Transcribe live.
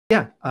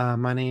Yeah,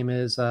 my name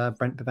is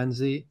Brent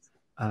Bovenzi.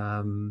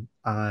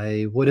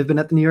 I would have been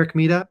at the New York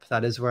meetup.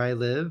 That is where I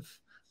live,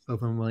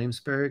 over in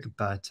Williamsburg,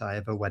 but I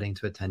have a wedding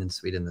to attend in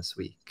Sweden this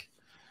week.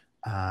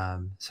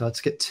 So let's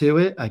get to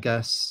it. I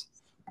guess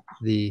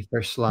the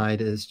first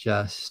slide is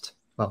just,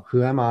 well,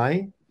 who am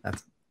I?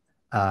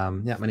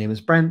 Yeah, my name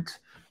is Brent.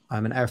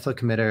 I'm an Airflow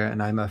committer,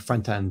 and I'm a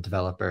front-end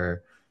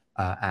developer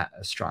at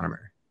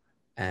Astronomer.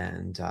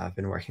 And I've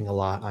been working a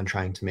lot on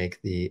trying to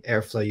make the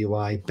Airflow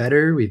UI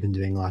better. We've been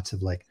doing lots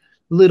of like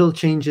little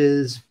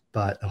changes,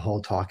 but the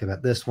whole talk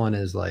about this one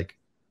is like,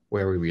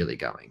 where are we really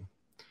going?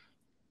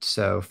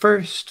 So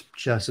first,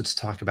 just let's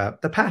talk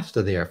about the past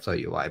of the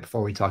Airflow UI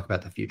before we talk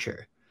about the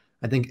future.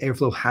 I think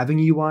Airflow having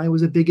UI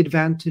was a big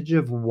advantage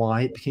of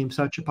why it became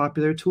such a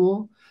popular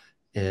tool.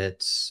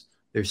 It's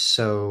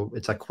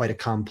it's like quite a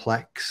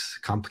complex,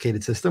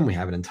 complicated system. We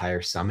have an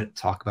entire summit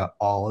to talk about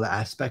all the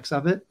aspects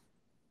of it.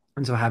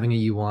 And so having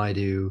a UI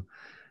to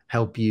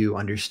help you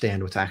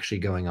understand what's actually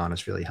going on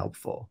is really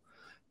helpful.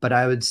 But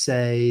I would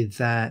say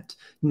that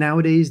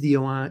nowadays the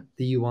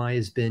UI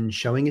has been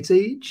showing its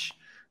age.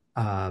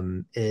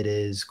 It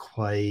is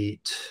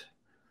quite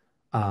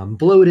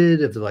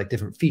bloated of the like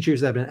different features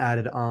that have been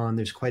added on.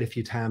 There's quite a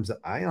few tabs that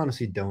I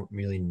honestly don't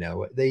really know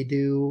what they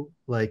do,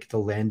 like the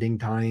landing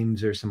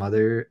times or some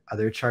other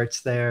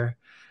charts there.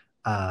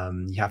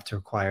 You have to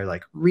require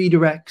like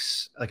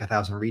redirects, like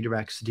 1,000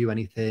 redirects to do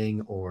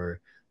anything, or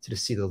to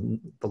just see the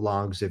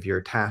logs of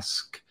your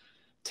task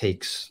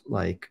takes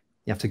like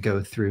you have to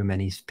go through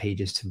many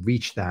pages to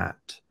reach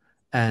that.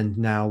 And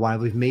now, while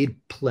we've made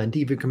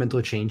plenty of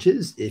incremental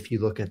changes, if you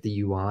look at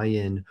the UI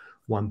in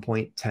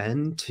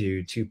 1.10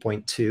 to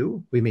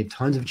 2.2, we made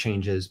tons of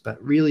changes,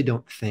 but really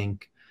don't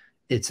think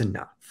it's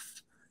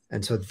enough.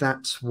 And so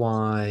that's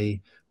why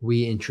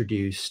we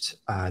introduced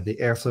the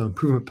Airflow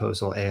Improvement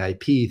Proposal,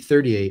 AIP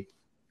 38,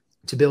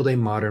 to build a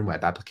modern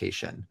web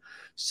application.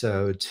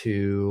 So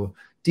to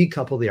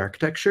decouple the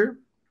architecture,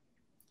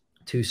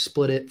 to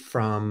split it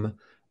from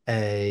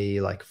a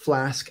like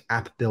Flask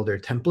app builder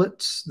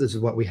templates. This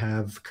is what we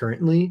have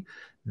currently.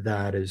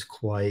 That is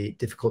quite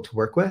difficult to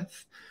work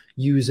with,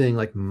 using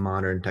like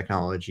modern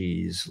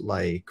technologies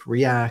like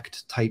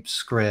React,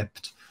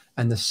 TypeScript,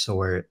 and the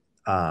sort,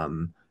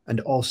 and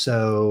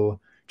also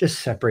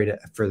just separate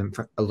it for them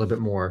a little bit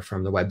more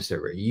from the web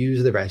server.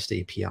 Use the REST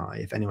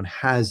API. If anyone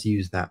has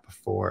used that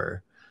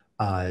before,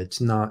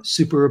 it's not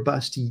super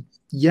robust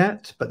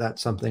yet, but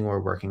that's something we're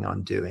working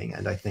on doing.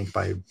 And I think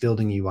by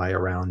building UI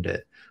around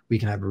it, we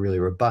can have a really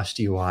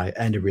robust UI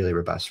and a really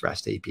robust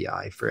REST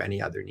API for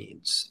any other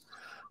needs.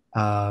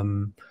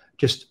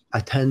 Just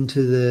attend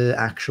to the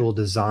actual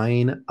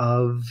design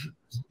of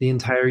the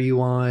entire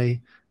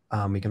UI.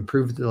 We can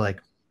improve the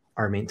like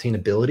our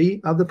maintainability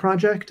of the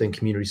project and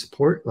community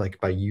support, like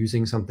by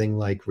using something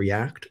like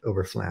React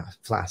over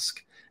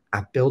Flask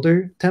app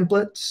builder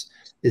templates.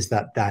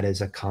 That is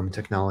a common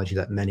technology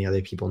that many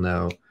other people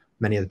know,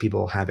 many other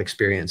people have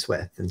experience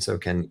with, and so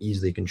can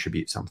easily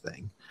contribute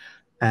something.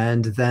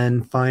 And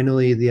then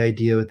finally, the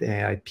idea with the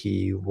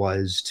AIP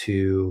was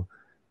to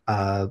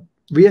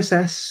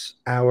reassess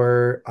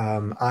our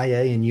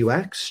IA and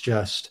UX.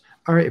 Just,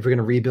 all right, if we're going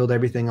to rebuild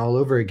everything all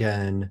over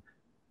again,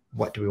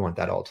 what do we want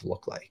that all to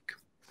look like?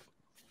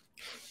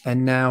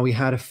 And now we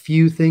had a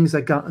few things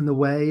that got in the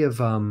way of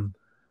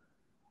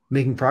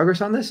making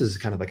progress on this. Is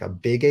kind of like a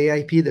big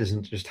AIP that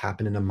doesn't just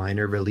happen in a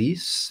minor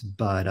release,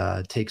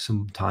 but takes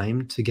some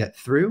time to get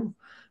through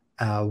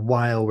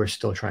while we're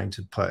still trying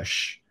to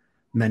push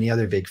many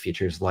other big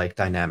features like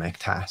dynamic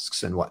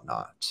tasks and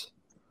whatnot.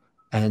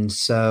 And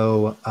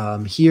so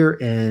but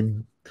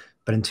in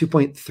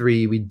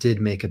 2.3, we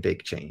did make a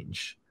big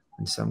change.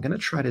 And so I'm going to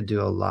try to do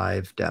a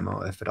live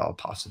demo if at all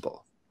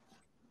possible.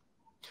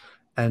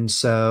 And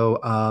so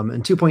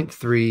in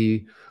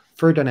 2.3,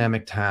 for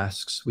dynamic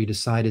tasks, we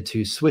decided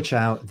to switch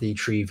out the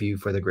tree view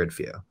for the grid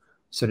view.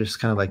 So just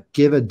kind of like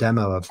give a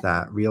demo of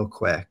that real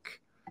quick.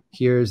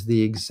 Here's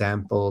the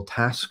example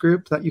task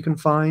group that you can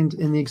find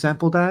in the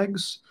example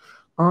DAGs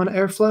on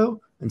Airflow.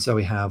 And so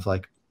we have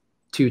like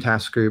 2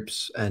 task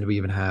groups, and we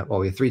have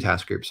 3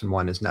 task groups, and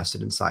one is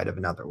nested inside of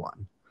another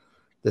one.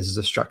 This is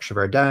the structure of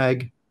our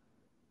DAG.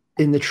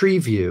 In the tree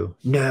view,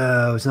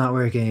 no, it's not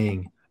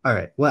working. All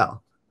right,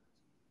 well,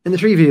 in the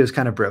tree view is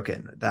kind of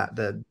broken. That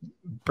the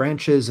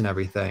branches and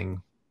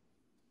everything,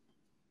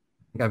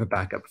 I have a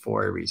backup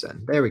for a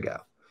reason. There we go.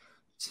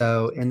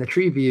 So in the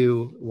tree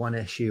view, one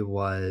issue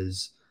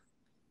was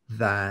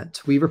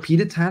that we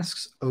repeated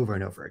tasks over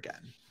and over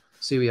again.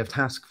 So we have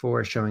task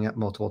 4 showing up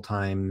multiple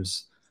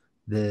times.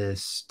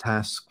 This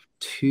task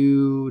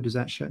 2, does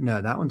that show?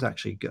 No, that one's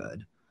actually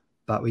good.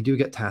 But we do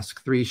get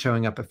task 3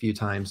 showing up a few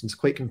times. And it's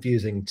quite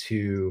confusing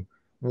to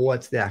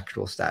what's the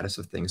actual status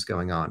of things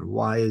going on.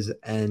 Why is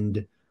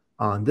end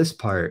on this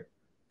part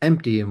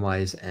empty and why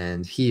is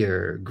end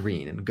here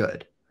green and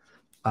good?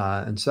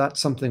 And so that's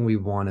something we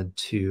wanted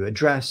to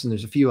address. And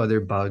there's a few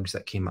other bugs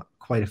that came up,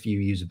 quite a few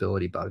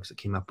usability bugs that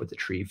came up with the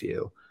tree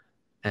view.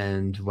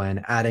 And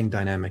when adding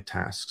dynamic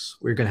tasks,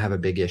 we're going to have a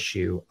big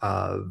issue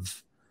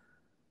of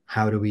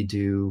how do we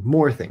do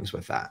more things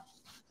with that?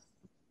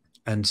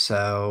 And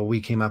so we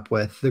came up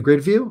with the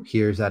grid view.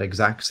 Here's that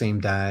exact same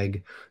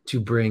DAG to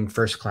bring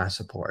first class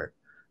support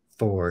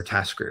for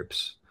task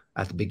groups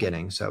at the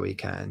beginning. So we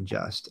can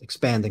just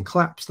expand and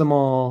collapse them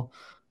all,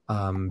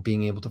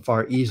 being able to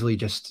far easily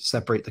just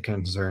separate the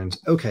concerns.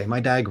 Okay, my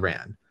DAG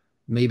ran.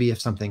 Maybe if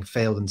something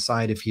failed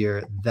inside of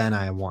here, then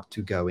I want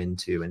to go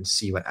into and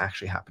see what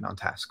actually happened on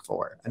task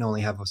 4 and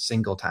only have a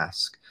single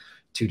task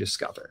to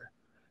discover.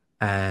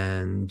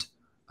 And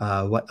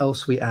what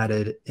else we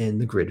added in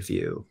the grid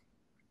view,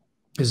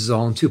 this is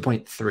all in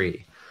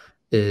 2.3,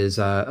 is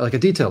like a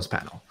details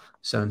panel.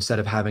 So instead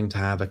of having to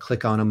have a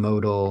click on a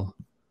modal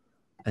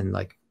and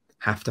like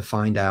have to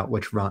find out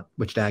which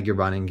DAG you're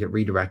running, get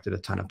redirected a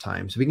ton of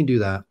times, we can do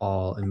that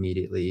all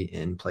immediately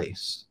in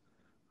place.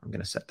 I'm going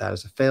to set that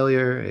as a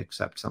failure,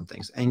 except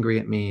something's angry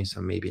at me,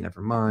 so maybe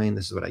never mind.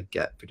 This is what I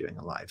get for doing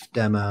a live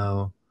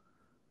demo.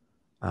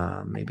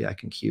 Maybe I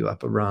can queue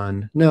up a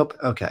run. Nope.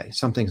 Okay,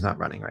 something's not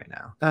running right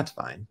now. That's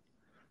fine.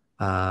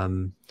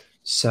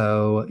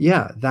 So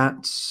yeah,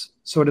 that's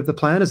sort of the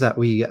plan, is that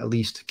we at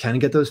least can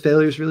get those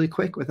failures really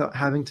quick without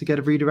having to get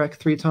a redirect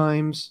 3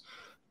 times.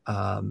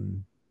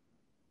 And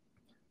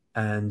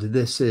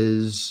this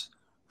is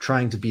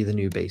trying to be the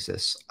new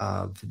basis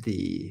of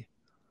the,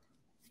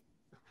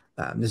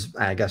 this,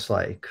 I guess,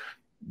 like,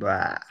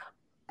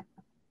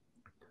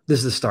 this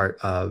is the start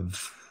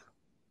of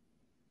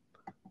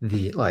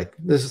the, like,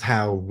 this is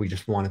how we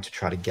just wanted to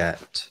try to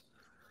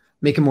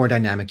make a more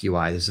dynamic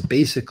UI. This is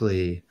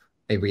basically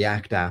a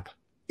React app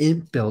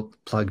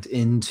plugged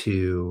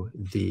into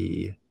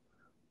the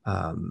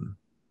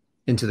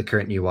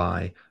current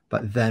UI,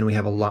 but then we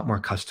have a lot more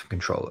custom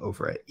control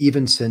over it.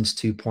 Even since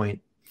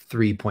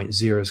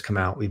 2.3.0 has come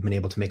out, we've been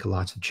able to make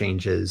lots of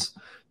changes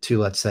to,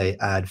 let's say,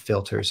 add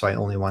filters. So I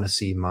only want to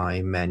see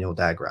my manual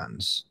DAG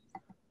runs,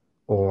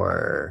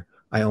 or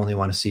I only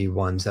want to see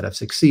ones that have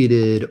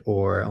succeeded,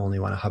 or I only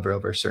want to hover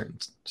over certain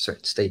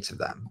states of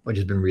them, which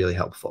has been really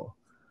helpful.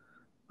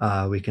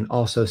 We can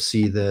also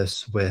see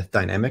this with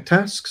dynamic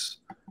tasks.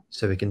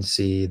 So we can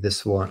see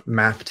this one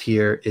mapped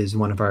here is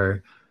one of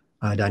our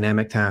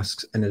dynamic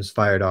tasks, and is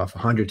fired off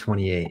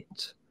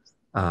 128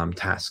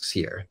 tasks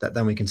here.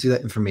 Then we can see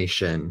that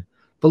information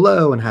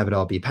below and have it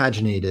all be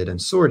paginated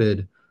and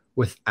sorted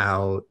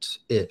without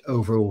it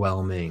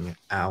overwhelming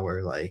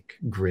our like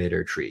grid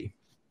or tree.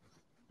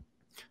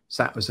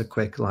 So that was a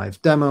quick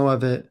live demo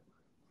of it.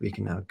 We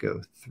can now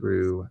go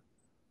through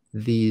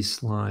these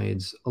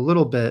slides a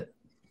little bit.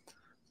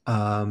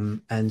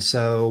 And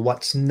so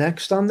what's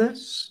next on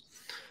this?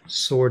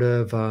 Sort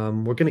of,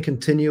 we're going to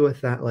continue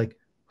with that like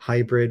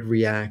hybrid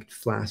React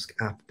Flask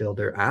app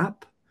builder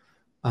app.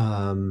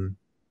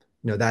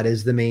 That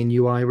is the main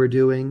UI we're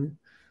doing.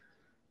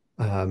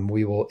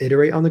 We will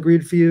iterate on the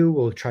grid view.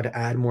 We'll try to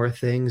add more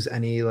things.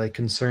 Any like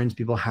concerns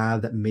people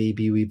have that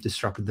maybe we've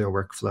disrupted their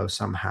workflow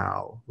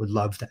somehow, would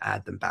love to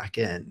add them back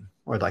in,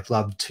 or like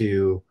love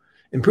to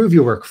improve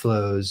your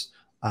workflows.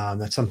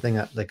 That's something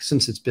that, like,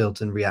 since it's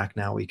built in React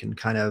now, we can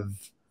kind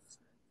of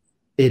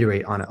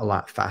iterate on it a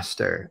lot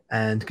faster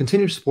and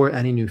continue to support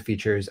any new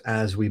features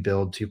as we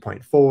build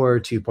 2.4,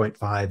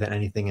 2.5, and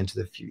anything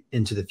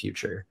into the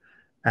future.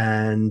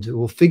 And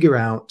we'll figure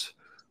out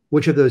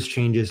which of those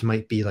changes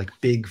might be like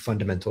big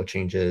fundamental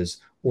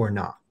changes or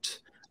not.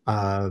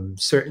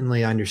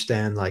 Certainly I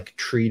understand like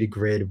tree to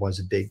grid was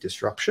a big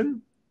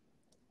disruption,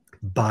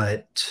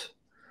 but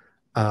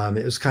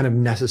it was kind of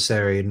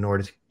necessary in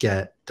order to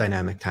get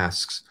dynamic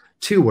tasks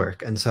to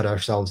work and set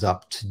ourselves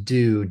up to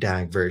do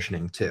DAG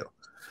versioning too.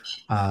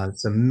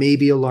 So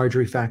maybe a large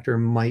refactor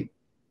might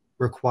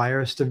require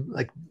us to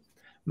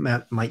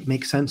might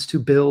make sense to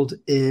build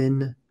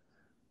in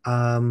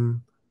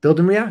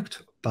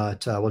React,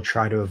 but we'll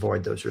try to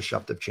avoid those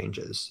disruptive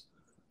changes.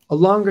 A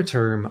longer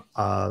term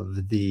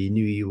of the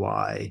new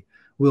UI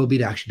will be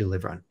to actually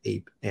deliver on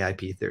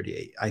AIP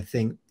 38. I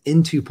think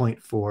in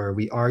 2.4,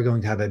 we are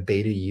going to have a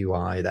beta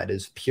UI that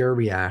is pure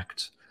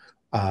React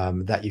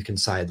that you can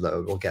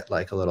sideload. We'll get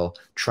like a little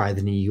try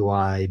the new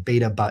UI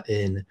beta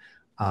button.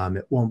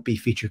 It won't be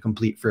feature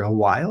complete for a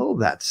while.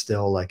 That's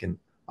still like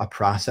a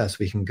process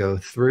we can go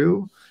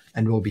through,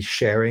 and we'll be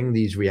sharing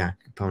these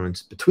React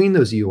components between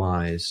those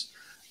UIs.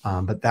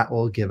 But that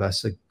will give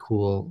us a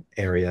cool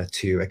area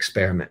to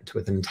experiment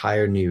with an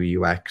entire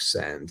new UX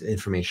and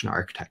information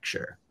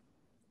architecture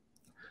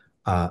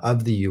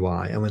of the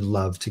UI. And would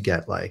love to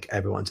get like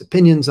everyone's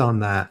opinions on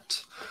that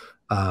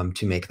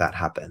to make that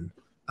happen.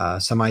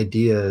 Some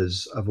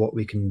ideas of what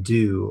we can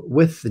do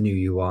with the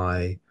new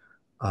UI.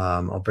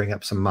 I'll bring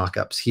up some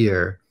mock-ups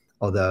here,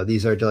 although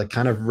these are like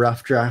kind of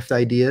rough draft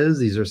ideas.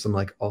 These are some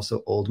like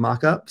also old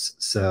mock-ups,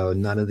 so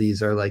none of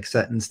these are like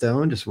set in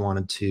stone. Just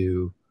wanted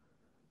to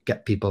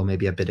get people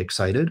maybe a bit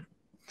excited.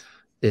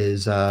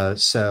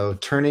 So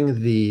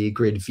turning the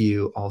grid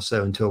view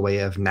also into a way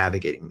of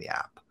navigating the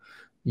app,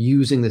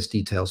 using this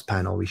details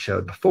panel we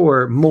showed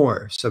before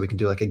more, so we can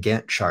do like a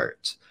Gantt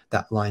chart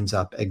that lines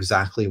up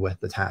exactly with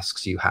the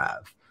tasks you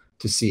have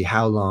to see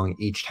how long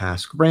each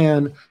task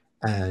ran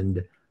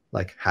and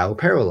like how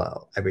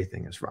parallel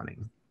everything is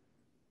running.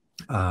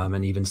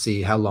 and even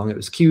see how long it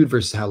was queued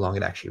versus how long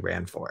it actually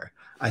ran for.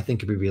 I think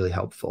it'd be really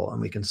helpful.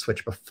 And we can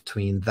switch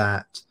between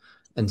that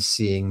and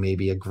seeing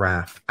maybe a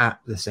graph at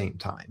the same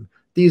time.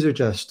 These are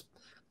just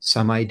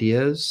some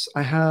ideas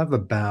I have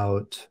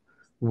about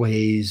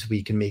ways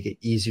we can make it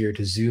easier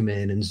to zoom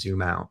in and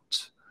zoom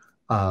out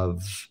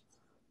of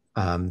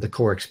the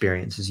core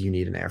experiences you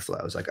need in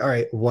Airflow. It's like, all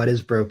right, what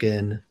is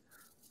broken?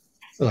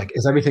 Like,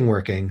 is everything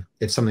working?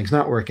 If something's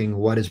not working,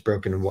 what is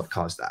broken and what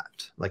caused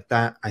that? Like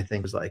that, I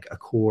think is like a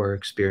core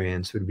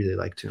experience we'd really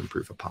like to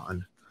improve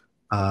upon.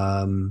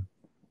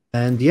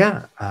 And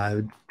yeah, I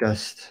would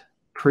just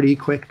pretty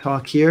quick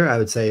talk here. I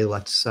would say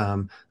let's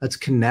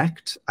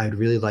connect. I'd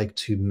really like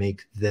to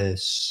make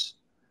this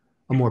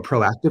a more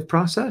proactive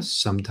process.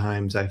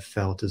 Sometimes I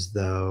felt as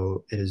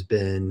though it has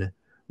been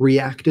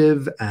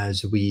reactive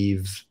as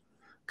we've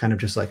kind of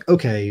just like,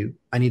 okay,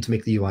 I need to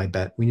make the UI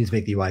better. We need to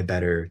make the UI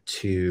better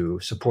to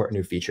support a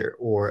new feature,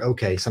 or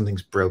okay,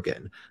 something's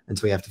broken, and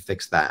so we have to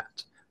fix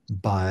that.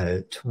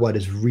 But what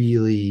is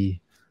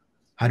really,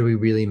 how do we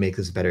really make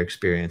this a better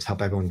experience?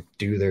 Help everyone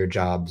do their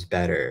jobs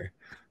better.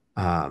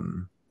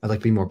 I'd like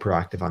to be more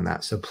proactive on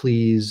that. So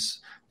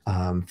please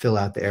fill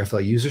out the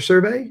Airflow user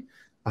survey.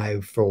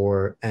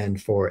 For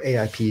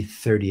AIP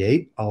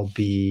 38, I'll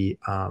be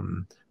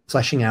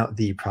fleshing out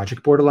the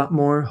project board a lot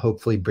more,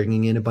 hopefully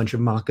bringing in a bunch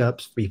of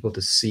mock-ups for people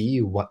to see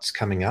what's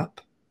coming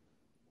up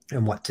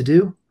and what to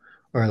do,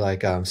 or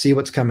like see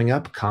what's coming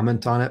up,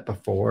 comment on it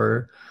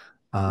before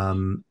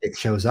it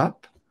shows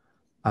up.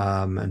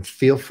 And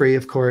feel free,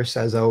 of course,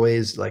 as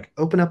always, like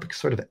open up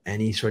sort of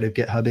any sort of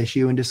GitHub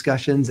issue and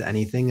discussions,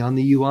 anything on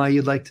the UI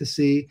you'd like to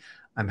see.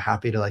 I'm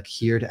happy to like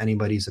hear to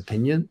anybody's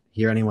opinion,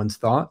 hear anyone's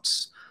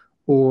thoughts,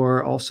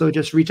 or also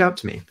just reach out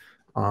to me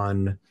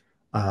on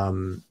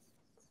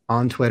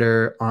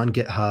Twitter, on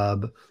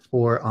GitHub,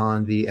 or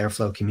on the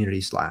Airflow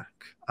community Slack.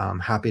 I'm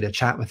happy to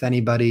chat with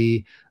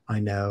anybody. I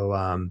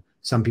know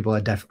some people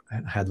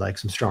had like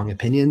some strong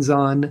opinions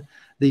on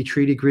the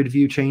treaty grid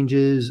view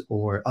changes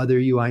or other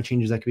UI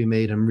changes that can be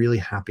made. I'm really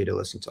happy to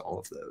listen to all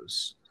of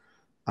those.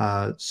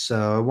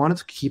 So I wanted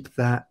to keep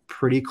that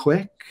pretty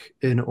quick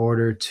in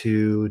order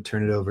to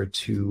turn it over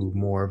to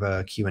more of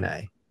a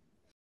Q&A.